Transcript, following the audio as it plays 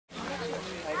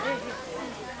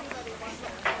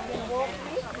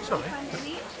Sorry.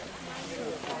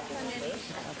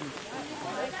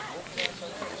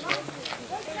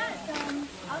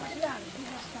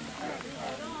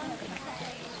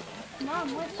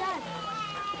 Mom, what's that?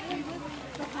 He was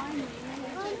behind me.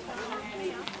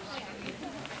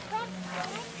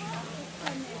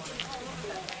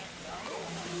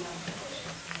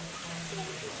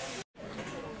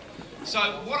 So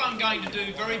what I'm going to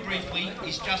do very briefly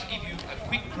is just give you a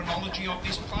quick chronology of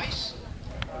this place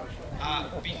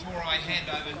before I hand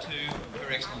over to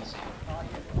Her Excellency.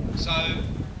 So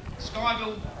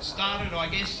Scheyville started, I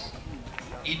guess,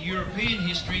 in European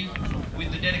history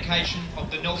with the dedication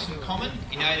of the Nelson Common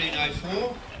in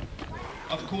 1804.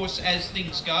 Of course, as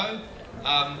things go,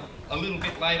 a little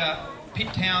bit later,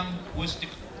 Pitt Town was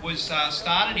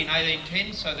started in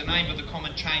 1810, so the name of the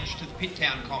common changed to the Pitt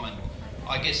Town Common.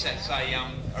 I guess that's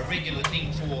a regular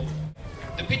thing for...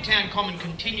 The Pitt Town Common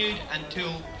continued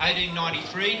until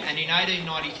 1893, and in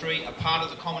 1893 a part of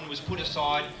the common was put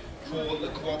aside for the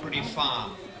cooperative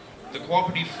farm. The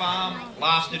cooperative farm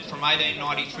lasted from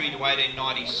 1893 to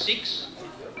 1896,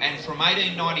 and from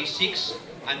 1896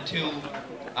 until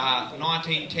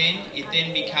 1910 it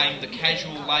then became the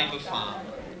casual labour farm.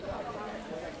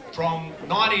 From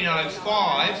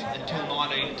 1905 until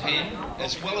 1910,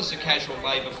 as well as the casual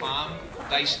labour farm,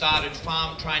 they started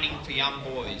farm training for young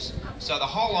boys. So the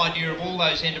whole idea of all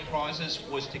those enterprises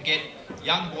was to get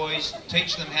young boys,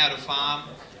 teach them how to farm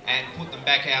and put them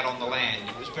back out on the land.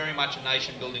 It was very much a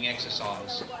nation building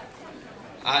exercise.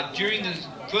 During the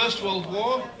First World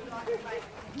War,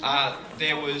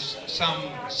 there was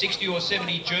some 60 or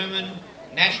 70 German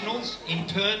nationals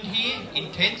interned here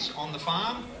in tents on the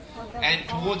farm. And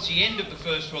towards the end of the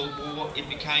First World War, it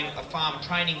became a farm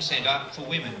training centre for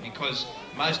women, because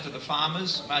most of the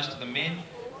farmers, most of the men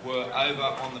were over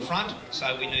on the front,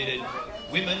 so we needed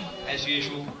women, as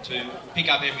usual, to pick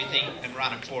up everything and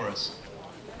run it for us.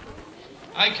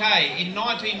 Okay, in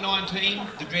 1919,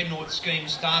 the Dreadnought scheme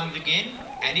started again,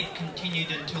 and it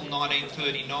continued until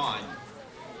 1939.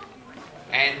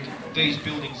 And these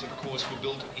buildings, of course, were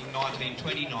built in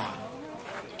 1929.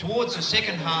 Towards the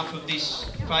second half of this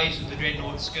phase of the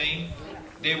Dreadnought scheme,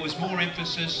 there was more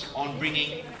emphasis on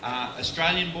bringing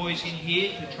Australian boys in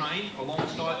here to train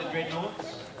alongside the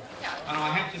Dreadnoughts. And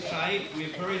I have to say, we're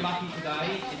very lucky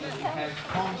today in that we have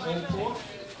Tom Allport,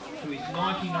 who is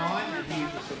 99 and he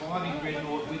is a surviving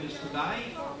Dreadnought with us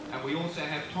today. And we also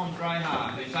have Tom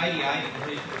Drahar, who's 88 and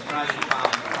he's an Australian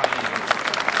farmer training.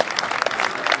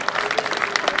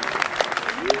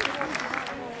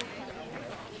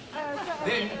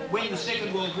 Then, when the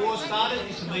Second World War started,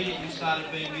 this immediately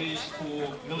started being used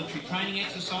for military training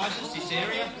exercises, this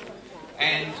area,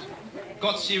 and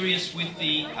got serious with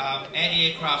the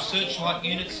anti-aircraft searchlight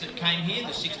units that came here,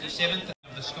 the 67th,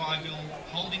 the Scheyville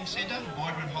Holding Centre,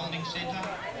 Migrant Holding Centre,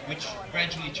 which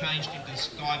gradually changed into the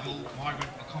Scheyville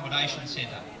Migrant Accommodation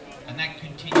Centre, and that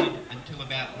continued until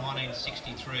about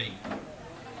 1963.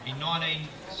 In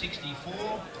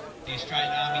 1964, the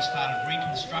Australian Army started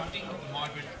reconstructing the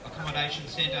Migrant Accommodation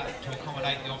Centre to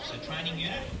accommodate the Officer Training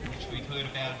Unit, which we've heard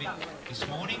about a bit this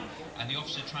morning, and the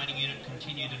Officer Training Unit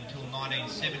continued until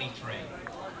 1973.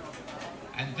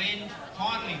 And then,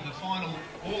 finally, the final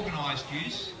organised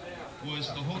use was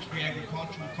the Hawkesbury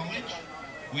Agricultural College,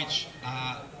 which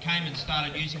came and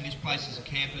started using this place as a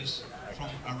campus from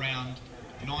around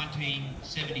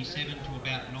 1977 to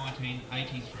about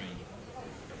 1983.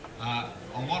 A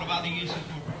lot of other uses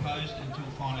were proposed until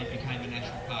finally it became a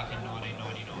national park in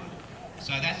 1999.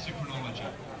 So that's the chronology.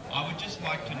 I would just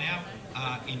like to now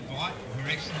invite Her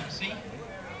Excellency,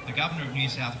 the Governor of New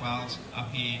South Wales,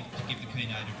 up here to give the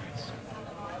keynote address.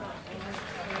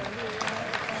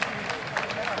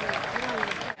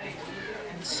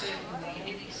 And certainly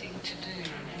anything to do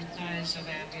with those of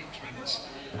our veterans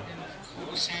who, of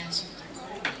course, answered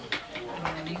the call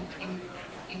and an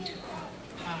integral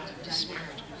part of the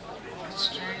spirit of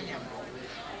Australia.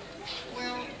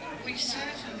 Well, we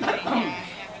certainly have a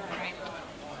great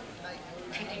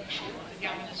tradition. The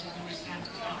governors of New South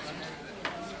Wales into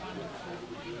this wonderful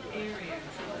area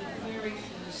for the very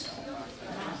first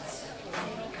months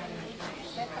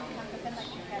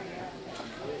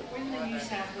when the New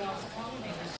South Wales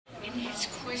colony was in his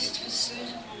quest for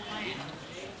suitable land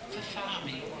for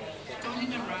farming, got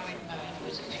in a rowing boat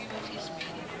with a few of his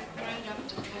men, rowed up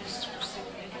the coast through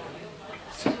Sydney,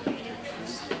 slowly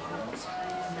across the hills,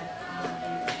 and that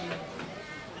farm region,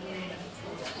 and then of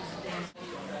course was there.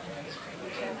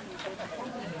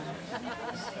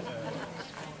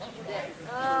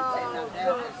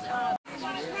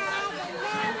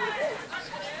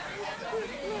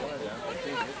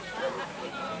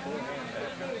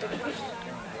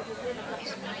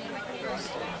 His main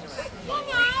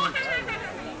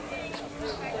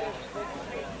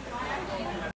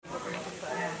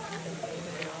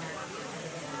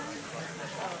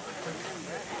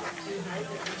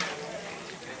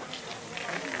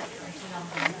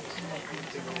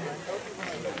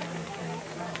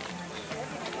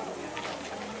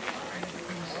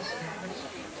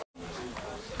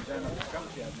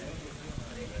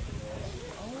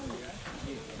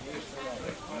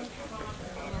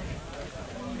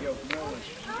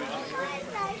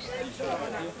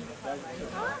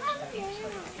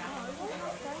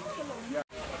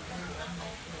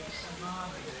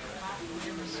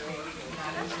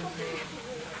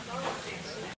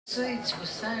Seeds were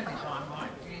sown, if I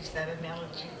might use that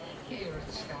analogy, here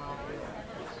at Scheyville.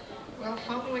 Well,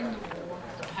 following the war,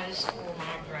 the post-war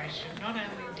migration not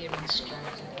only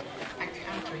demonstrated a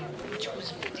country which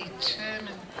was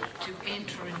determined to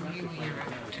enter a new era,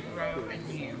 to grow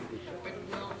anew, but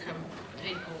welcome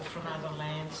people from other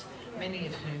lands, many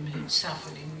of whom had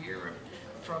suffered in Europe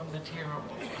from the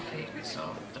terrible effects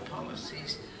of the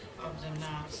policies of the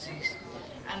Nazis.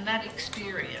 And that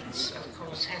experience, of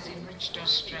course, has enriched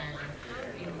Australia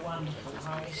in wonderful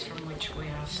ways from which we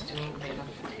are still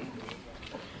benefiting.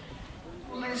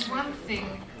 Well, there's one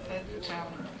thing that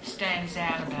stands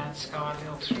out about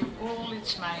Scheyville through all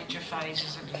its major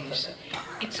phases of use.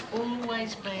 It's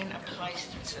always been a place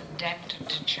that's adapted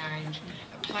to change,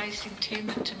 a place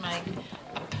intended to make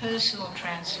a personal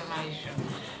transformation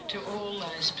to all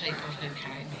those people who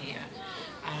came here.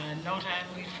 Not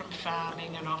only from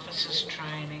farming and officers'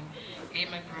 training,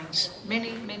 immigrants,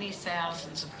 many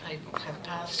thousands of people have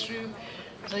passed through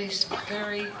these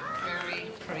very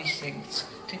precincts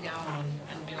to go on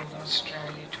and build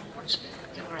Australia towards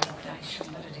the great nation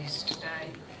that it is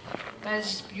today.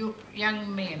 Those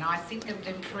young men, I think of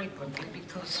them frequently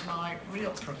because my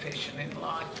real profession in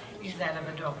life is that of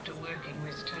a doctor working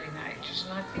with teenagers,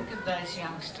 and I think of those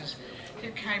youngsters who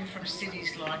came from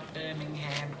cities like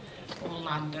Birmingham or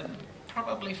London,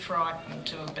 probably frightened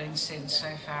to have been sent so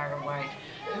far away,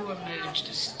 who emerged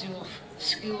as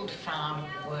skilled farm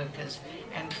workers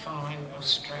and fine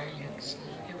Australians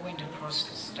who went across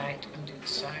the state and did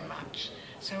so much.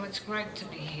 So it's great to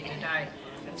be here today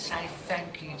and say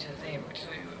thank you to them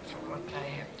too for what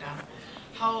they have done.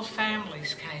 Whole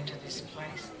families came to this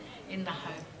place in the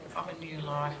hope of a new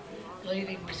life,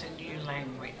 leaving with a new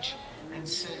language and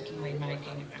certainly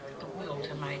making the will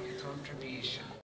to make a contribution.